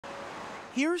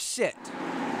Here sit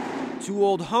two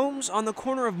old homes on the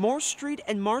corner of Moore Street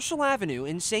and Marshall Avenue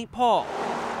in St. Paul.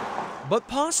 But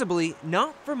possibly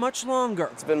not for much longer.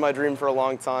 It's been my dream for a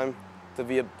long time to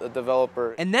be a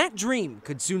developer. And that dream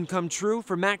could soon come true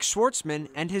for Max Schwartzman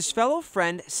and his fellow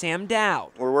friend Sam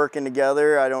Dowd. We're working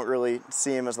together. I don't really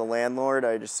see him as a landlord.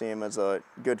 I just see him as a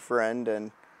good friend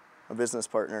and a business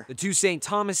partner. The two St.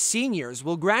 Thomas seniors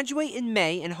will graduate in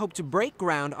May and hope to break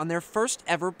ground on their first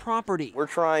ever property. We're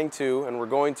trying to, and we're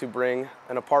going to bring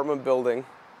an apartment building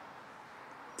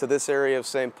to this area of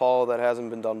St. Paul that hasn't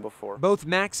been done before. Both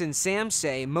Max and Sam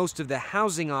say most of the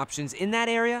housing options in that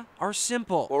area are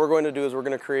simple. What we're going to do is we're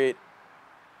going to create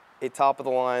a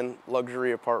top-of-the-line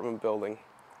luxury apartment building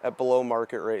at below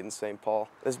market rate in St. Paul.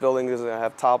 This building is going to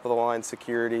have top-of-the-line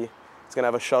security. It's going to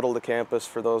have a shuttle to campus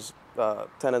for those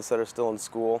tenants that are still in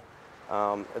school.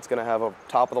 It's going to have a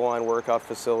top-of-the-line workout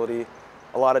facility,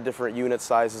 a lot of different unit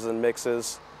sizes and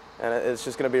mixes, and it's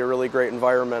just going to be a really great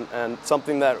environment and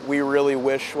something that we really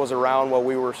wish was around while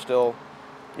we were still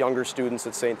younger students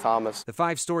at St. Thomas. The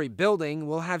 5-story building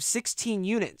will have 16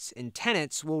 units, and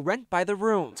tenants will rent by the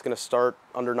room. It's going to start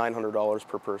under $900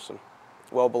 per person.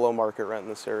 Well below market rent in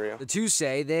this area. The two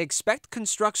say they expect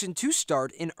construction to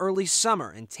start in early summer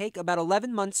and take about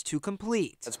 11 months to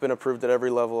complete. It's been approved at every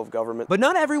level of government. But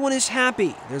not everyone is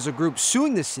happy. There's a group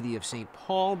suing the city of St.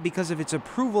 Paul because of its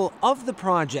approval of the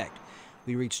project.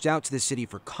 We reached out to the city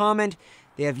for comment.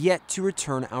 They have yet to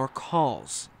return our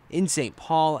calls. In St.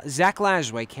 Paul, Zach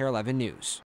Lajway, KARE 11 News.